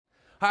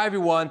Hi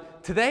everyone,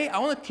 today I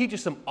want to teach you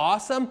some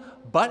awesome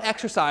butt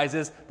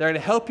exercises that are going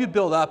to help you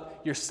build up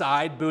your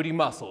side booty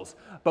muscles.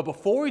 But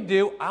before we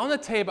do, I want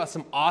to tell you about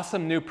some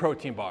awesome new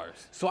protein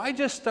bars. So I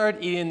just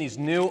started eating these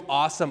new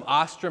awesome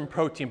Ostrum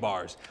protein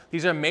bars.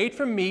 These are made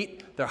from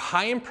meat, they're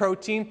high in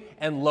protein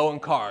and low in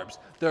carbs.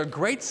 They're a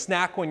great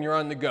snack when you're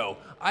on the go.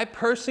 I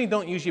personally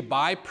don't usually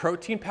buy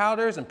protein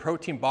powders and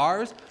protein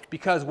bars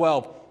because,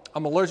 well,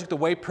 I'm allergic to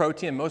whey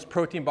protein, and most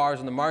protein bars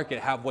on the market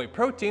have whey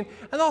protein,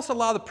 and also a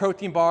lot of the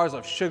protein bars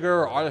have sugar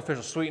or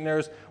artificial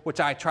sweeteners,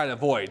 which I try to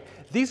avoid.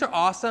 These are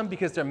awesome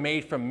because they're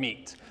made from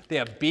meat. They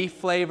have beef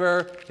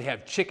flavor, they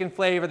have chicken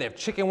flavor, they have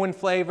chicken wing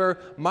flavor.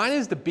 Mine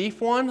is the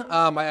beef one.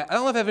 I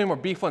don't know if I have any more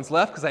beef ones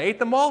left because I ate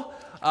them all.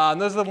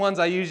 Those are the ones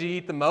I usually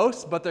eat the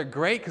most, but they're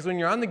great because when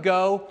you're on the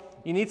go,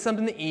 you need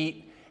something to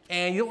eat,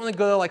 and you don't want to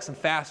go to like some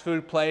fast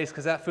food place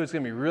because that food's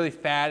going to be really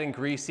fat and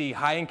greasy,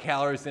 high in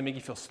calories, and make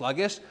you feel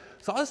sluggish.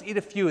 So I'll just eat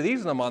a few of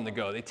these when I'm on the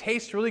go. They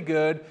taste really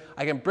good.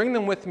 I can bring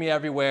them with me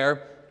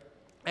everywhere.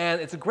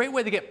 And it's a great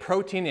way to get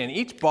protein in.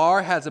 Each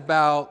bar has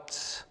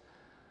about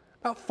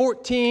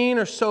 14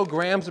 or so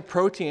grams of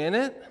protein in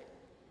it.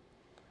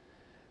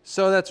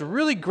 So that's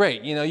really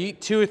great. You know, you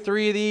eat 2 or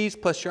 3 of these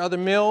plus your other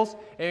meals,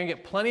 and you're gonna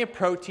get plenty of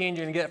protein.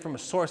 You're gonna get it from a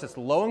source that's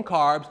low in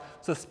carbs.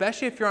 So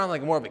especially if you're on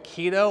like more of a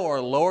keto or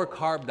a lower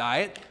carb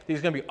diet, these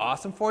are gonna be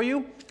awesome for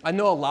you. I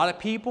know a lot of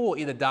people will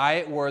eat a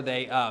diet where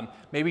they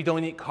maybe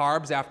don't eat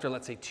carbs after,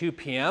 let's say, 2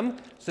 p.m.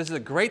 So this is a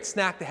great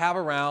snack to have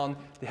around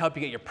to help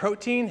you get your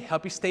protein,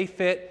 help you stay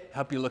fit,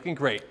 help you looking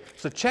great.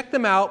 So check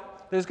them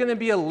out. There's gonna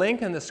be a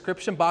link in the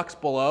description box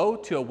below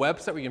to a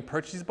website where you can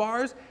purchase these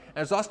bars. And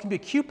there's also gonna be a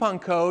coupon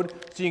code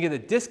so you can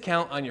get a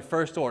discount on your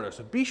first order.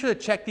 So be sure to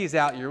check these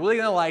out. You're really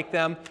gonna like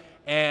them,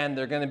 and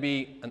they're gonna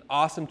be an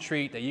awesome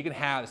treat that you can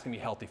have that's gonna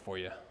be healthy for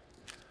you.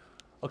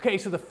 Okay,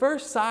 so the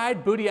first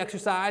side booty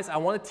exercise I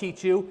wanna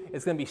teach you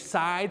is gonna be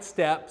side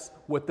steps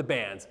with the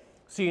bands.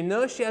 So you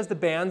notice she has the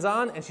bands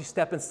on and she's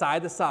stepping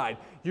side to side.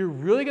 You're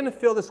really gonna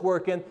feel this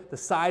working the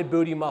side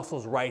booty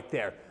muscles right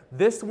there.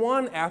 This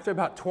one, after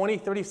about 20,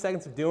 30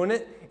 seconds of doing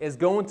it, is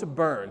going to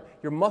burn.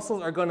 Your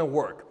muscles are gonna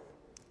work.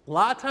 A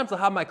lot of times I'll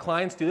have my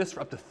clients do this for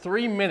up to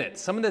 3 minutes.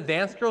 Some of the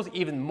advanced girls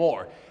even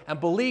more. And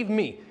believe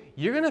me,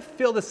 you're gonna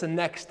feel this the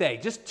next day.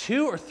 Just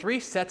 2 or 3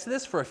 sets of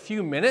this for a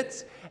few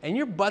minutes, and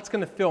your butt's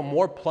gonna feel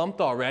more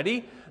plumped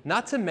already.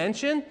 Not to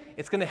mention,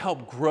 it's gonna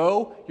help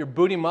grow your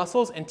booty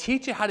muscles and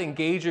teach you how to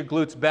engage your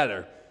glutes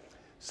better.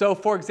 So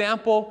for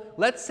example,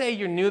 let's say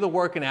you're new to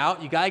working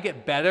out, you gotta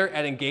get better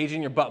at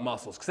engaging your butt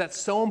muscles because that's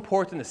so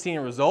important to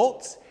seeing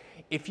results.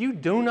 If you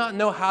do not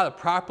know how to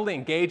properly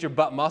engage your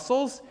butt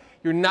muscles,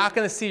 you're not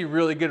gonna see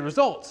really good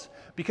results.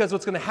 Because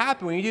what's gonna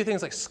happen when you do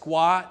things like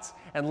squats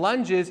and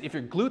lunges, if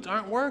your glutes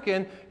aren't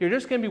working, you're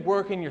just gonna be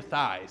working your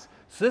thighs.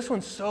 So this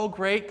one's so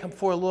great, come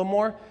forward a little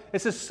more.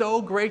 This is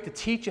so great to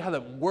teach you how to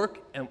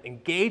work and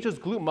engage those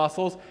glute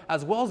muscles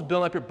as well as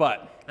building up your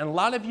butt. And a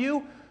lot of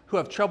you who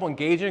have trouble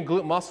engaging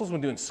glute muscles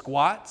when doing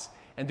squats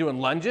and doing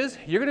lunges,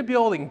 you're gonna be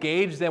able to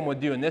engage them when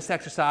doing this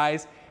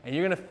exercise, and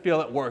you're gonna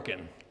feel it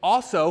working.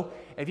 Also,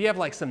 if you have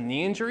like some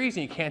knee injuries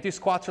and you can't do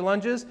squats or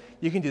lunges,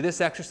 you can do this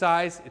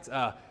exercise. It's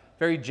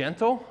very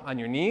gentle on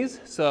your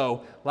knees.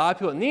 So a lot of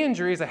people with knee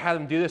injuries, I have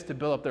them do this to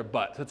build up their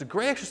butt. So it's a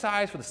great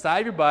exercise for the side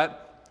of your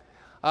butt.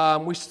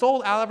 We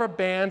sold out of our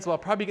bands. Well, I'll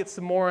probably get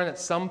some more in at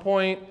some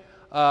point.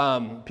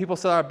 People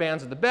said our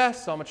bands are the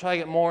best, so I'm gonna try to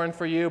get more in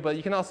for you, but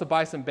you can also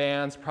buy some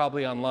bands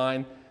probably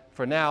online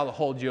for now to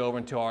hold you over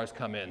until ours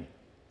come in.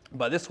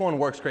 But this one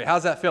works great.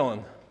 How's that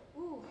feeling?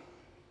 Ooh.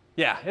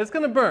 Yeah, it's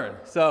gonna burn.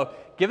 So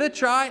give it a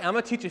try. I'm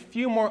gonna teach a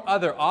few more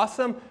other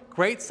awesome,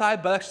 great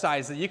side butt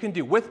exercises that you can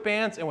do with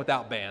bands and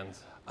without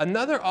bands.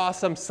 Another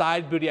awesome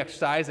side booty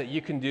exercise that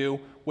you can do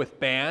with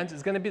bands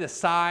is gonna be the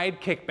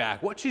side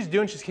kickback. What she's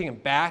doing, she's kicking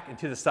back and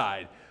to the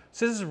side.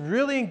 So this is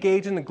really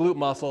engaging the glute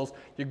muscles.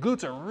 Your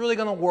glutes are really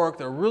gonna work,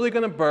 they're really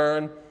gonna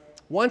burn.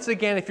 Once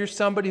again, if you're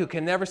somebody who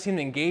can never seem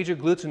to engage your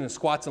glutes in the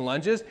squats and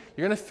lunges,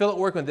 you're gonna feel it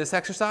working with this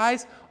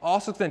exercise.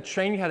 Also, it's gonna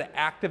train you how to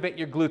activate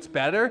your glutes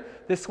better.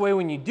 This way,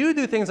 when you do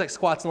things like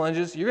squats and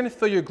lunges, you're gonna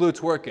feel your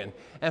glutes working.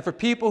 And for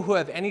people who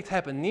have any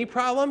type of knee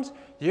problems,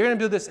 you're gonna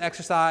do this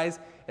exercise.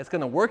 It's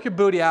gonna work your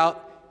booty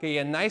out, get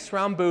you a nice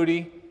round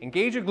booty,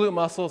 engage your glute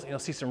muscles, and you'll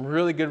see some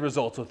really good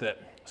results with it.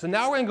 So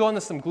now we're gonna go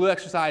into some glute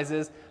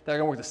exercises that are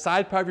gonna work the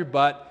side part of your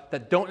butt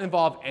that don't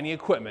involve any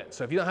equipment.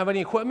 So if you don't have any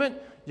equipment,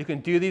 you can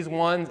do these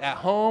ones at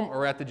home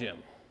or at the gym.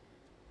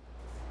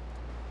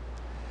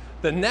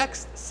 The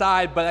next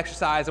side butt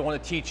exercise I wanna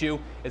teach you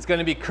is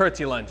gonna be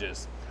curtsy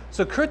lunges.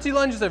 So curtsy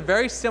lunges are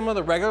very similar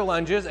to regular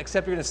lunges,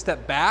 except you're gonna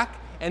step back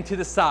and to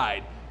the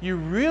side. You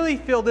really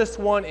feel this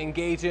one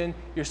engaging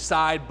your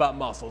side butt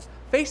muscles.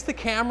 Face the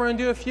camera and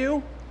do a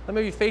few. Let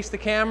me face the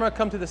camera,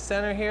 come to the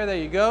center here, there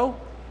you go.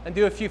 And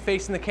do a few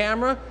facing the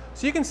camera.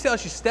 So you can see how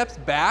she steps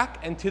back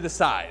and to the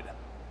side.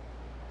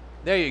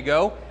 There you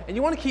go. And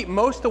you want to keep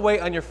most of the weight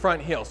on your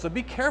front heel. So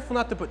be careful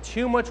not to put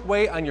too much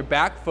weight on your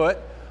back foot.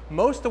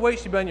 Most of the weight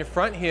should be on your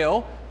front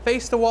heel.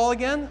 Face the wall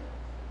again.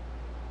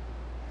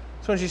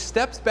 So when she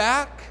steps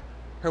back,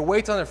 Her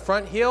weight's on her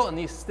front heel, and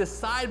this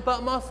side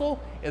butt muscle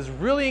is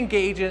really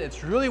engaging.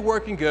 It's really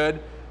working good.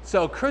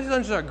 So curtsy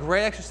lunges are a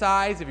great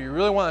exercise if you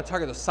really want to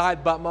target the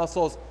side butt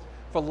muscles.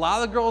 For a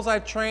lot of the girls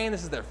I've trained,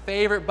 this is their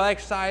favorite butt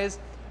exercise.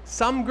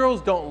 Some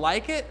girls don't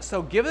like it,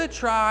 so give it a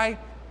try,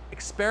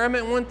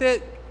 experiment with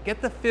it,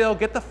 get the feel,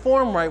 get the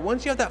form right.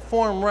 Once you have that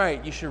form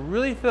right, you should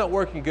really feel it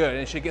working good, and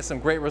you should get some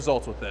great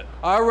results with it.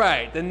 All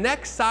right, the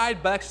next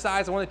side butt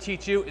exercise I want to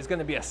teach you is going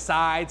to be a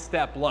side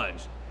step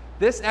lunge.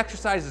 This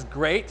exercise is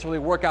great to really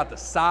work out the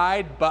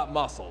side butt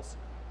muscles.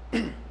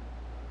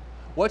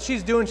 What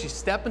she's doing, she's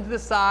stepping to the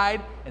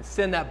side and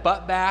send that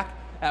butt back.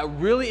 That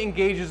really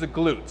engages the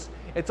glutes.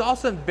 It's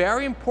also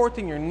very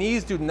important your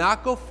knees do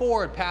not go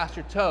forward past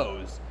your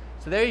toes.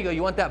 So there you go,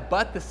 you want that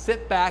butt to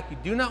sit back. You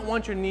do not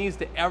want your knees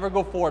to ever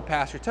go forward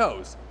past your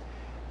toes.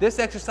 This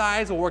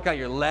exercise will work out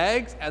your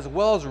legs as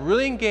well as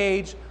really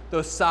engage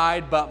those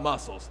side butt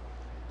muscles.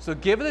 So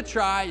give it a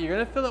try, you're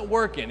gonna feel it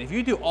working. If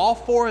you do all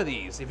 4 of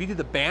these, if you do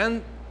the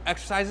band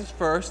exercises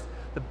first,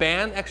 the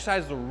band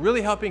exercises will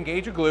really help you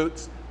engage your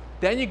glutes.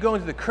 Then you go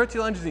into the curtsy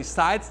lunges, these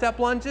side step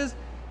lunges.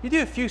 You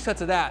do a few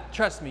sets of that,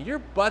 trust me, your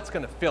butt's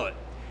gonna feel it.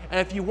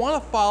 And if you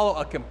wanna follow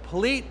a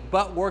complete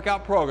butt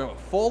workout program, a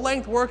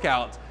full-length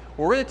workouts,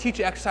 we're gonna teach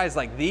you exercises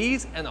like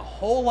these and a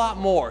whole lot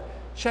more.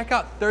 Check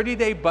out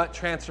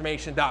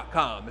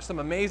 30daybutttransformation.com. There's some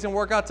amazing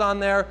workouts on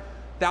there.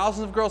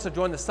 Thousands of girls have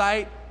joined the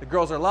site. The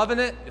girls are loving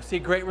it. You'll see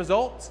great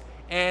results.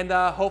 And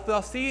hopefully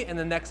I'll see you in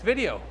the next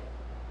video.